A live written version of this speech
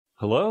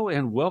Hello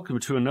and welcome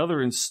to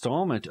another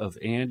installment of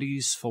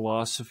Andy's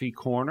Philosophy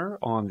Corner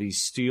on the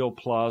Steel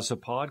Plaza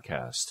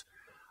podcast.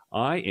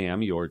 I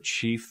am your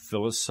Chief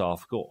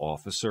Philosophical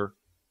Officer,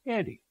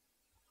 Andy.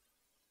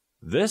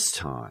 This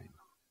time,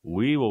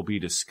 we will be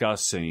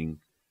discussing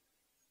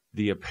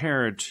the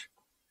apparent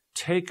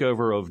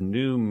takeover of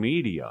new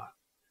media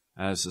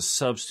as a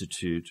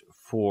substitute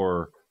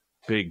for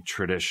big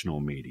traditional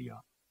media.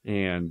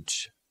 And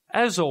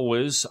as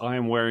always, I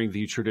am wearing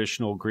the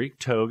traditional Greek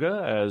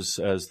toga as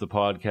the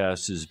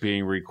podcast is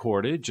being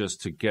recorded, just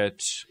to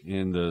get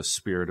in the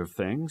spirit of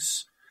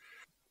things.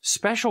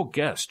 Special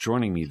guest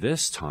joining me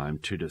this time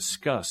to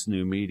discuss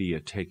new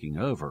media taking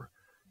over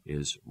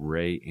is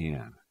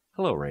Raeann.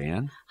 Hello,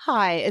 Raeann.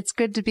 Hi, it's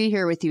good to be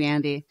here with you,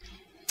 Andy.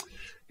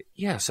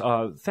 Yes,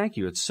 thank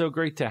you. It's so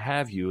great to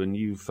have you, and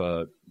you've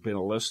been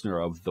a listener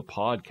of the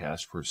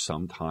podcast for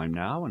some time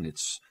now, and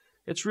it's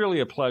really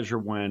a pleasure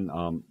when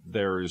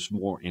there is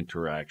more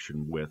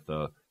interaction with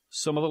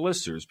some of the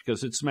listeners,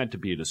 because it's meant to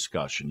be a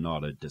discussion,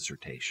 not a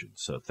dissertation.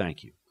 So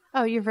thank you.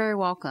 Oh, you're very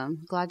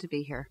welcome. Glad to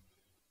be here.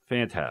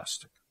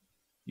 Fantastic.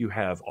 You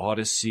have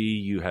Odyssey,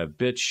 you have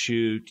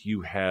BitChute,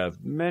 you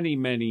have many,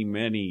 many,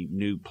 many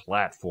new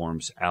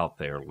platforms out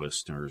there,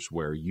 listeners,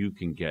 where you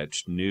can get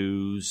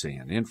news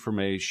and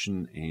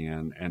information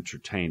and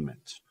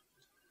entertainment.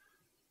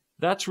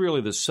 That's really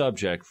the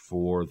subject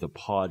for the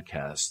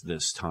podcast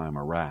this time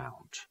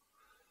around.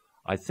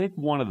 I think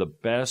one of the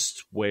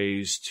best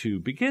ways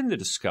to begin the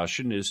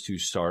discussion is to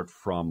start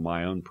from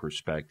my own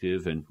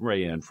perspective, and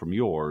Raeann from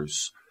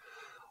yours.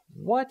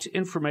 What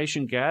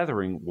information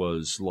gathering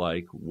was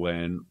like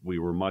when we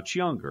were much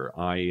younger?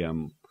 I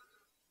am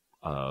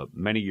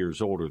many years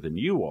older than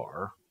you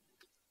are.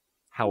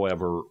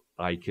 However,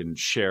 I can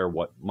share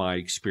what my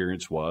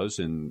experience was,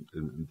 and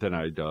then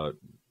I'd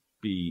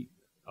be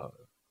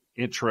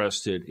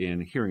interested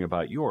in hearing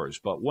about yours.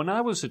 But when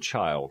I was a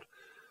child,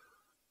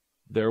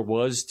 there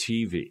was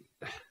TV.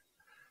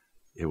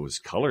 It was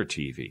color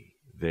TV.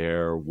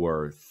 There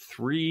were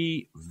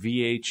 3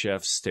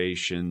 VHF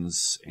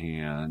stations,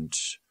 and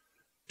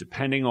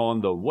depending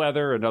on the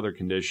weather and other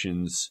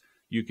conditions,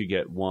 you could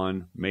get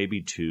 1, maybe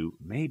 2,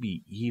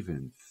 maybe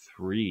even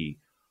 3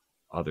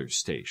 other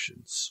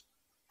stations.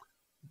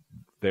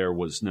 There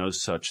was no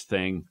such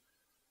thing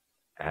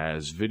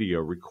as video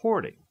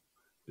recording.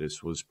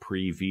 This was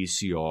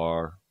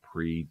pre-VCR,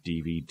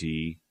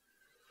 pre-DVD.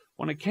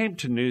 When it came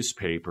to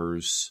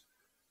newspapers,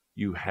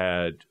 you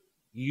had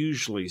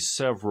usually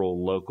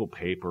several local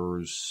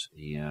papers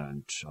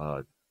and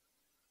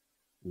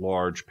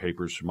large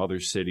papers from other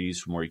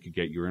cities from where you could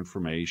get your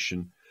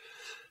information.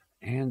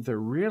 And there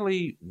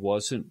really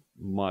wasn't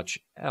much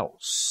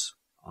else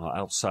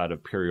outside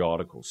of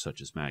periodicals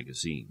such as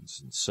magazines.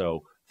 And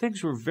so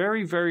things were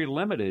very, very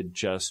limited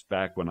just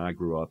back when I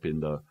grew up in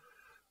the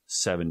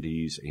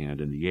 70s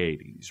and in the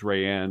 80s.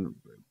 Raeann,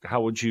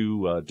 how would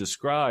you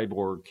describe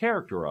or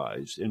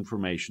characterize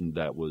information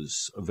that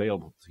was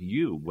available to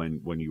you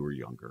when you were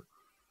younger?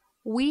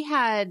 We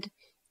had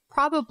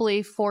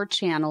probably 4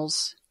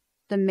 channels.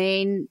 The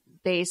main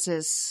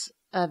basis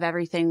of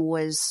everything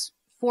was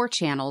 4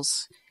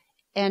 channels,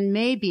 and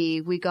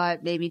maybe we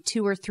got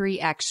 2 or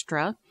 3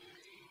 extra,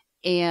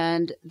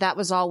 and that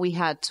was all we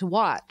had to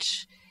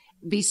watch.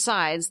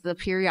 Besides the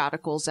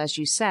periodicals, as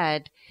you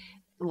said,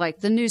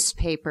 like the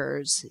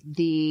newspapers,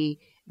 the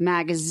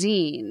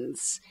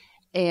magazines,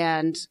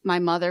 and my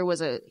mother was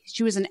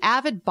an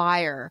avid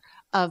buyer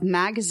of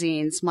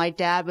magazines. My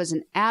dad was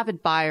an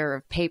avid buyer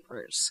of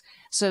papers.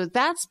 So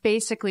that's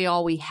basically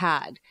all we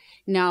had.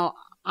 Now,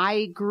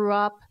 I grew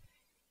up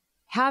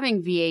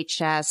having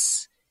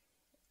VHS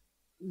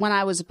when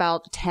I was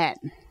about 10.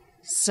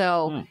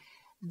 So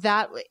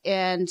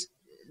and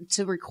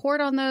to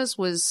record on those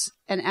was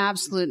an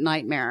absolute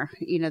nightmare.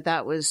 You know,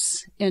 that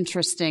was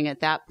interesting at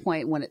that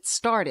point when it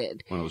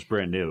started. When it was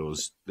brand new,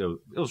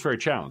 it was very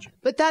challenging.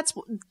 But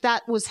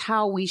that was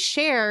how we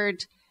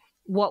shared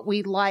what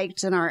we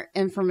liked and our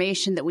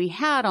information that we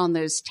had on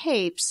those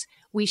tapes.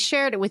 We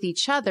shared it with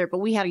each other, but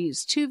we had to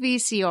use 2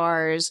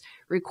 VCRs,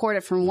 record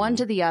it from one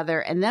to the other,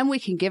 and then we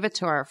can give it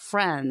to our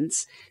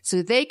friends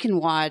so they can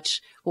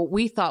watch what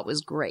we thought was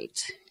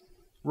great.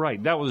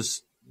 Right. That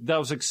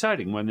was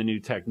exciting when the new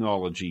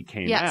technology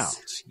came out.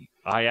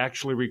 I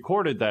actually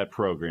recorded that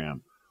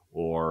program,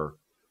 or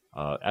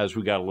as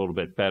we got a little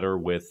bit better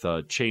with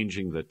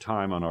changing the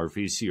time on our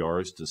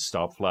VCRs to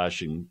stop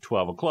flashing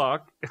 12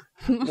 o'clock.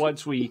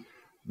 Once we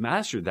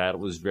mastered that, it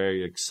was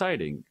very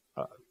exciting.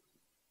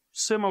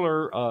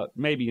 Similar,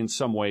 maybe in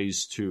some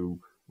ways, to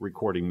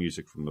recording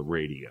music from the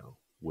radio,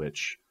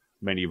 which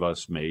many of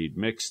us made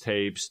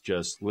mixtapes,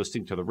 just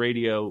listening to the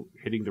radio,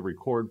 hitting the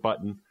record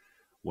button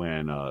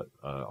when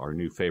our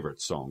new favorite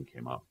song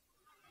came up.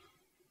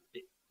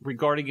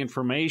 Regarding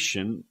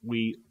information,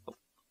 we,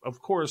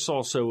 of course,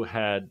 also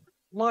had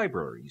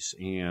libraries,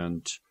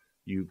 and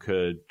you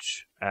could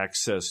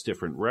access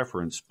different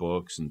reference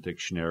books and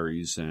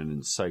dictionaries and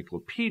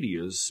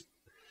encyclopedias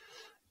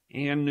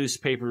and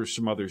newspapers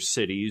from other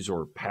cities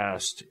or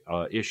past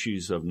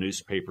issues of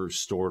newspapers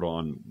stored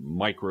on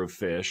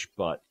microfiche.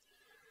 But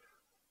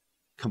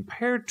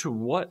compared to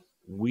what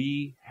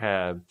we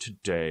have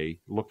today,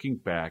 looking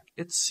back,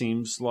 it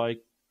seems like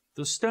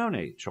the Stone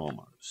Age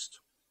almost.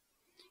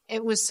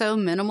 It was so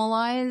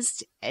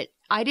minimalized.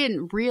 I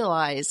didn't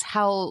realize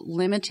how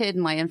limited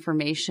my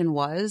information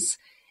was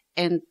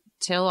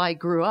until I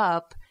grew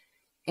up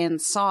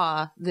and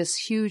saw this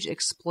huge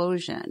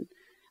explosion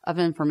of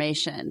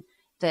information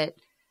that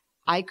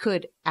I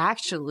could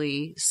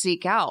actually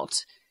seek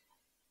out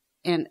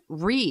and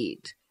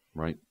read,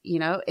 right?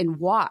 And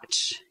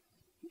watch,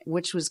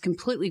 which was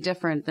completely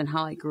different than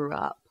how I grew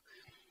up.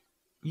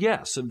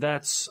 Yes, and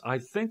that's, I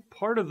think,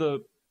 part of the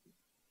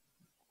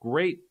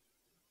great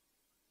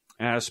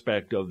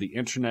aspect of the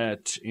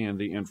internet and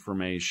the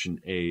information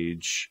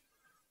age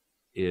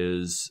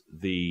is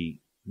the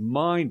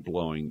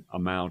mind-blowing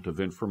amount of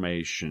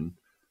information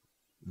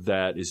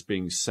that is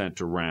being sent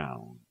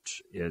around.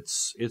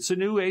 It's a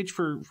new age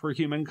for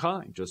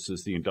humankind, just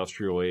as the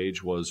industrial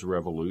age was a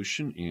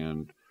revolution,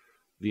 and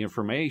the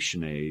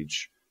information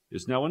age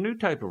is now a new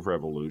type of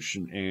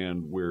revolution,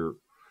 and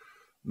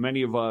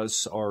many of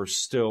us are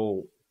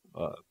still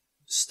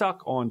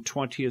stuck on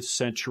 20th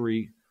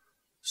century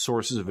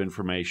sources of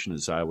information,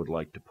 as I would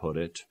like to put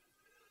it.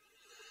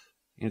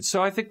 And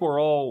so I think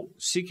we're all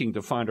seeking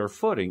to find our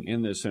footing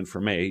in this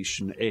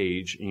information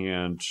age,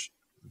 and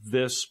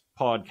this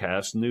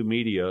podcast, new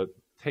media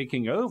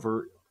taking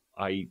over,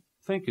 I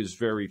think is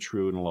very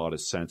true in a lot of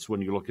sense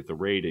when you look at the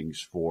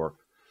ratings for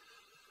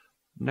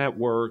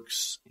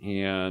networks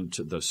and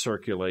the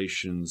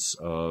circulations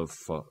of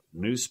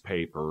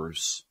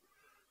newspapers.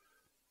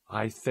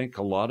 I think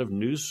a lot of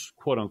news,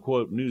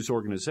 quote-unquote, news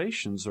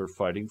organizations are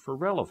fighting for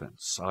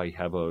relevance. I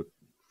have a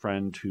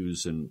friend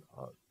who's a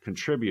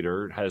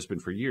contributor, has been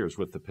for years,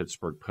 with the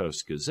Pittsburgh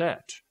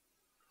Post-Gazette.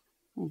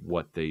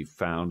 What they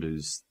found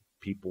is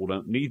people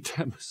don't need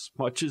them as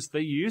much as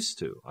they used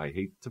to. I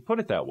hate to put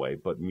it that way,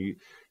 but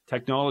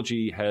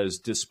technology has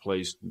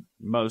displaced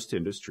most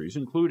industries,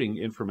 including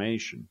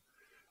information,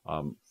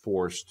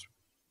 forced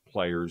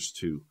players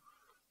to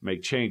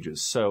make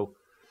changes. So,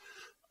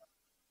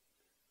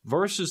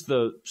 versus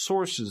the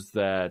sources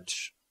that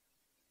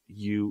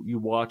you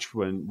watched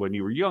when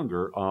you were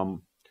younger,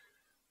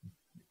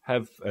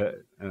 how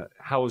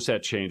has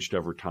that changed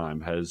over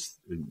time?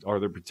 Are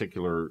there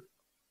particular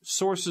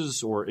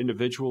sources or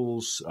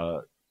individuals,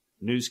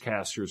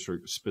 newscasters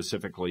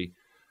specifically,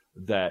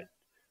 that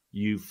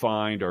you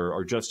find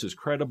are just as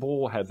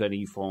credible? Have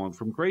any fallen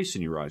from grace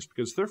in your eyes?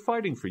 Because they're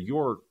fighting for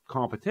your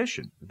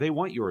competition. They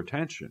want your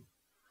attention.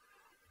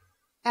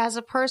 As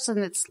a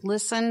person that's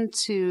listened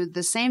to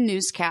the same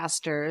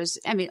newscasters,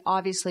 I mean,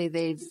 obviously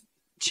they've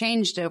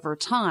changed over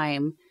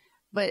time,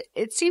 but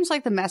it seems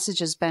like the message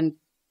has been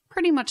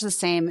pretty much the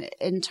same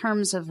in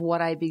terms of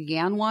what I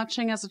began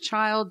watching as a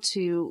child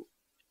to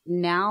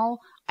now.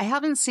 I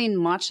haven't seen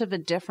much of a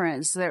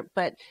difference there,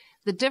 but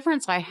the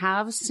difference I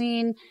have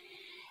seen,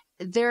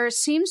 there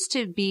seems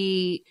to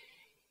be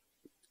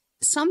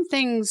some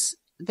things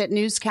that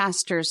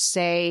newscasters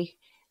say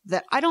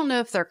that I don't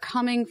know if they're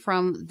coming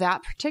from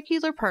that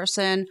particular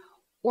person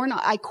or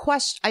not.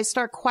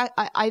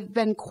 I've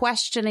been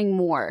questioning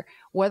more,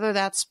 whether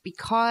that's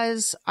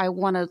because I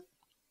want to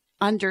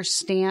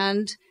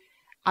understand,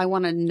 I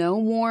want to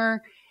know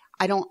more.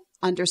 I don't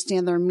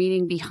understand their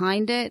meaning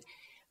behind it,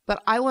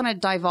 but I want to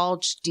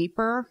divulge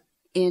deeper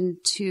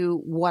into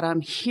what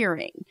I'm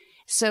hearing.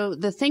 So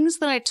the things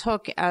that I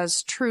took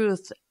as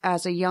truth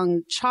as a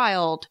young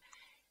child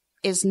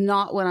is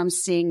not what I'm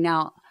seeing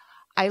now.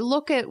 I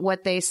look at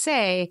what they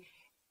say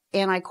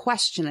and I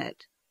question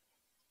it.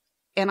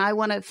 And I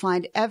want to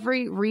find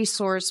every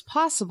resource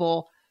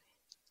possible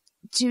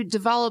to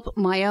develop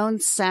my own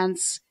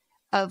sense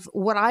of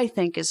what I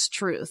think is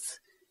truth.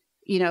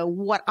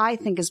 What I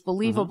think is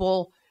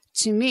believable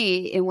to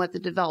me and what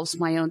that develops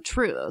my own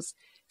truth.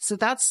 So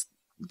that's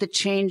the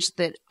change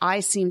that I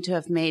seem to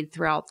have made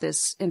throughout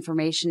this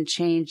information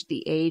change,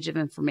 the age of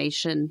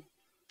information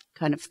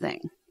kind of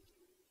thing.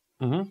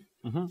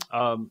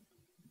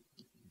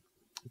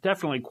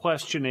 Definitely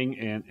questioning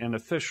an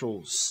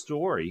official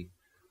story,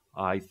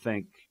 I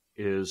think,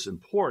 is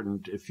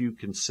important if you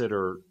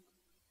consider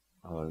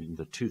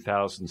the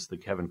 2000s, the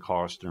Kevin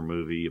Costner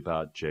movie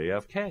about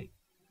JFK.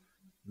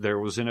 There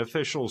was an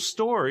official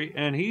story,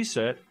 and he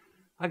said,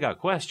 I got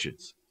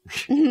questions.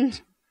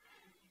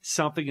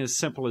 Something as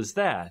simple as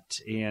that.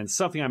 And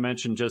something I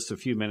mentioned just a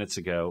few minutes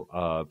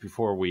ago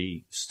before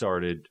we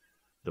started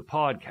the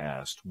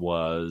podcast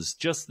was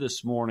just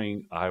this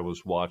morning I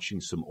was watching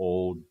some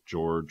old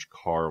George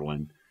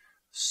Carlin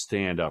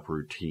stand-up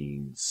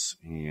routines,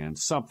 and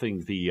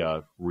something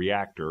the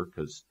reactor,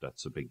 because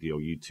that's a big deal,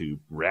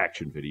 YouTube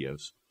reaction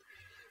videos.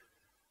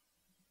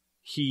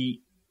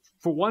 He,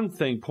 for one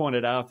thing,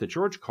 pointed out that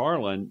George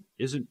Carlin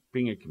isn't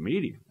being a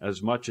comedian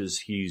as much as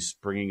he's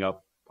bringing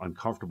up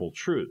uncomfortable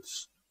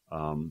truths.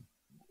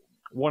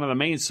 One of the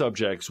main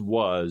subjects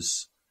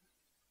was,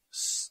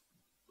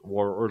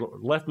 or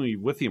left me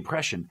with the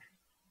impression,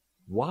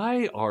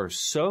 why are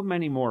so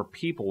many more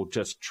people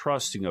just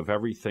trusting of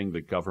everything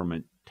the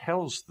government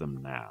tells them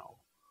now?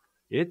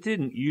 It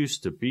didn't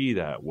used to be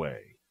that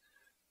way.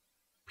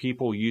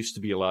 people used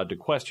to be allowed to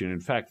question. In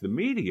fact, the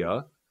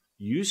media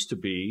used to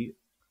be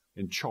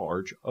in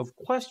charge of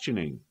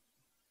questioning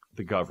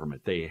the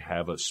government. They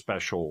have a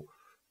special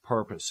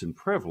purpose and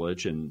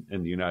privilege in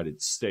the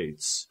United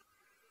States.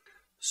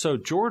 So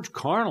George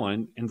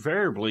Carlin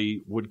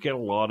invariably would get a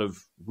lot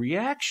of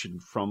reaction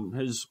from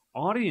his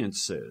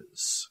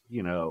audiences.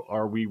 You know,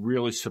 are we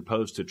really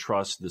supposed to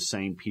trust the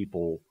same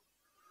people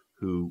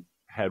who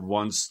had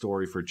one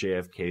story for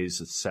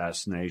JFK's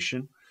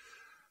assassination?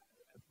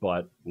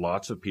 But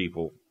lots of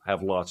people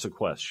have lots of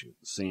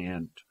questions.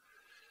 And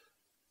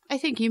I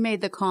think you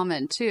made the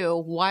comment, too.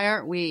 Why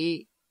aren't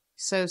we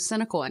so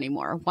cynical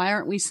anymore? Why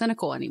aren't we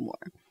cynical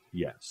anymore?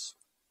 Yes.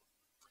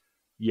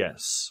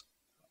 Yes.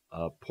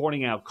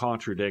 Pointing out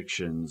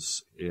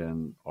contradictions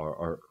in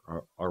our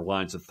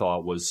lines of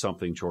thought was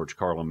something George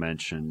Carlin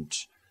mentioned.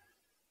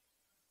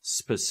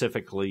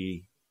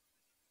 Specifically,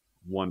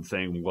 one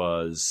thing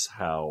was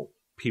how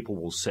people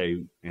will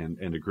say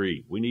and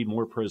agree, we need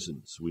more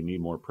prisons,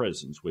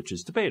 which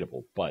is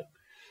debatable. But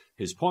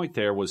his point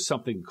there was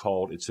something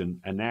called, it's an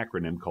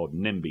acronym called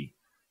NIMBY,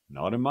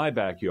 not in my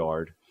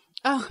backyard.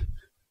 Oh.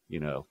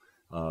 You know,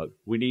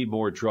 we need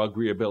more drug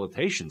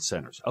rehabilitation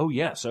centers. Oh,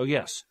 yes.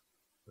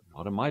 But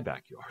not in my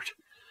backyard.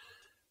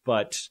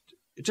 But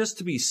just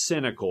to be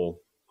cynical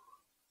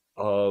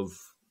of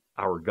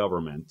our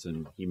government,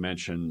 and he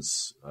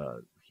mentions,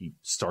 he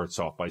starts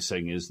off by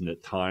saying, isn't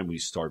it time we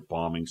start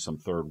bombing some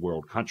third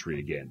world country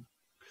again?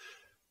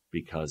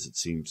 Because it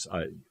seems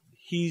I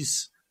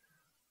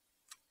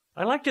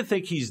like to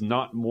think he's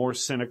not more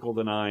cynical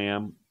than I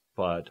am,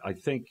 but I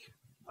think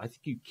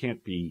you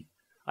can't be.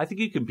 I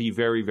think you can be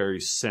very, very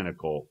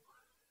cynical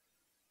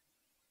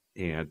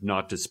and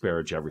not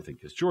disparage everything,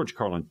 because George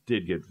Carlin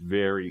did get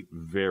very,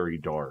 very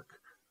dark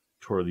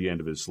toward the end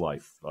of his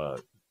life,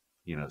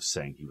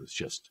 saying he was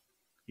just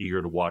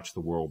eager to watch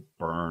the world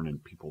burn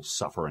and people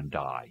suffer and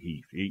die.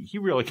 He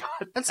really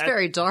got That's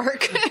very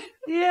dark.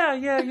 Yeah.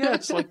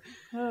 It's like,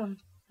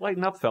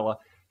 lighten up, fella.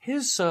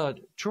 His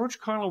George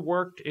Carlin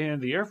worked in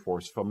the Air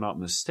Force, if I'm not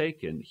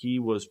mistaken. He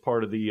was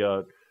part of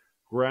the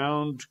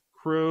ground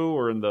crew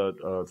or in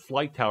the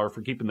flight tower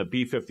for keeping the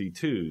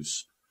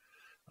B-52s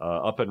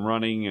up and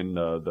running and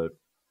the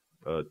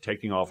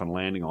taking off and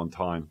landing on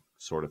time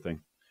sort of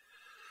thing.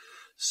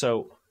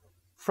 So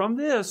from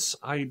this,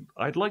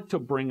 I'd like to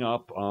bring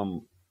up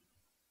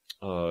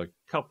a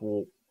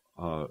couple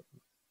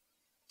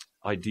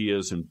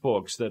ideas and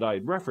books that I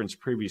had referenced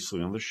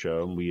previously on the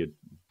show, and we had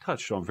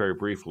touched on very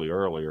briefly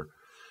earlier.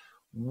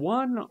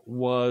 One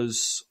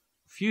was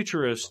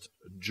futurist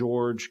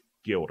George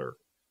Gilder,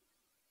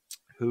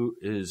 who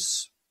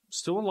is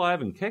still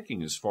alive and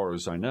kicking as far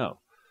as I know.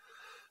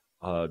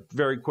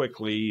 Very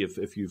quickly,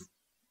 if you've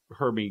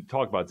heard me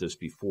talk about this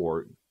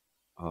before,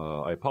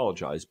 I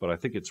apologize, but I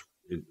think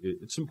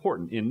it's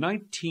important. In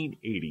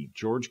 1980,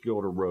 George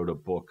Gilder wrote a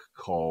book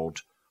called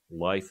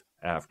Life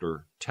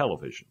After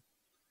Television.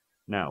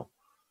 Now,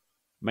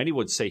 many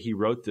would say he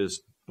wrote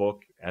this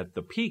book at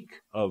the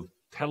peak of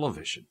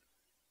television.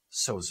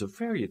 So it's a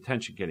very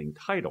attention-getting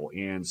title,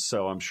 and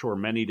so I'm sure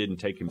many didn't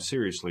take him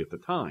seriously at the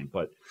time.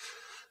 But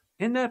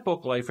in that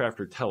book, Life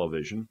After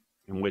Television,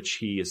 in which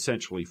he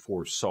essentially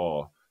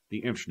foresaw the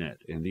internet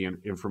and the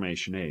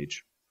information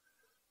age,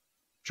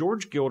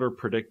 George Gilder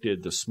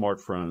predicted the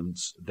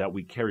smartphones that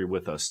we carry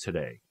with us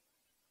today.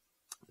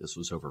 This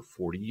was over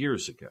 40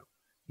 years ago.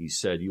 He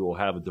said, you will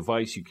have a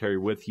device you carry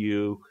with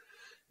you.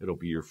 It'll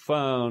be your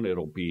phone.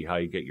 It'll be how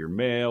you get your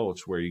mail.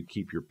 It's where you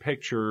keep your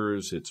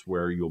pictures. It's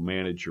where you'll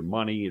manage your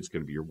money. It's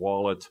going to be your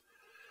wallet.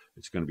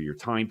 It's going to be your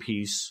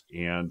timepiece.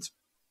 And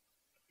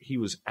he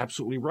was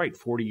absolutely right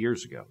 40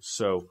 years ago.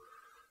 So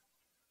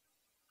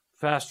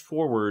fast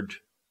forward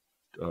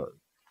to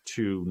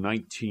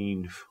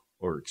 2019,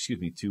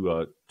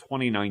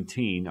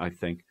 I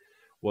think,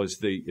 was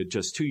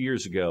just 2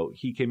 years ago,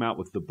 he came out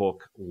with the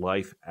book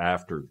Life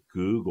After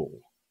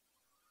Google,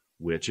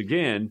 which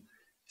again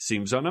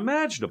seems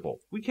unimaginable.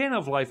 We can't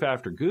have life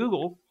after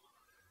Google.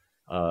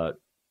 I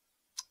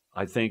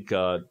think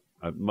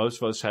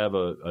most of us have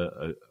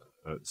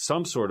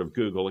some sort of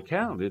Google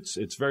account.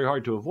 It's very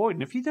hard to avoid.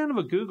 And if you don't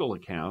have a Google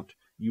account,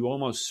 you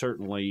almost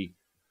certainly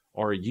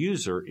are a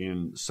user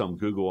in some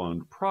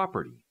Google-owned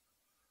property.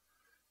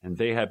 And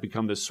they have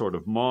become this sort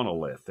of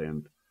monolith.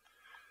 And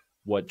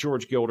what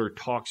George Gilder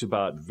talks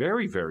about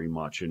very, very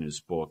much in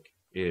his book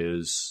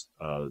is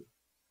the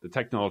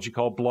technology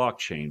called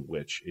blockchain,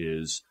 which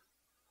is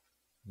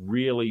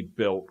really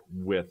built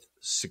with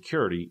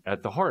security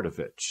at the heart of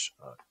it.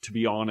 To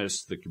be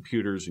honest, the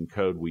computers and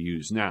code we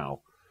use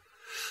now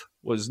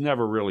was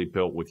never really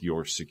built with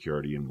your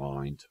security in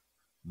mind.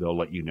 They'll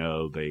let you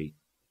know,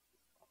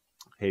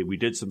 hey, we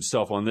did some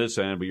stuff on this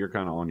end, but you're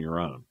kind of on your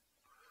own.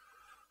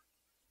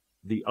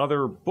 The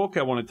other book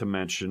I wanted to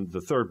mention,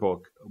 the third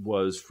book,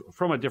 was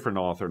from a different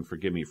author, and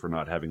forgive me for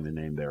not having the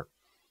name there.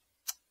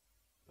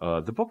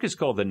 The book is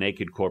called The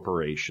Naked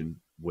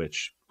Corporation,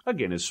 which,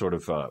 again, is sort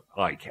of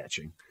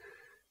eye-catching.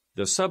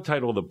 The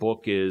subtitle of the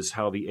book is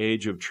How the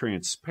Age of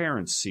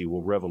Transparency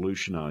Will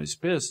Revolutionize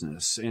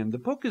Business. And the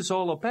book is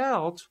all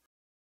about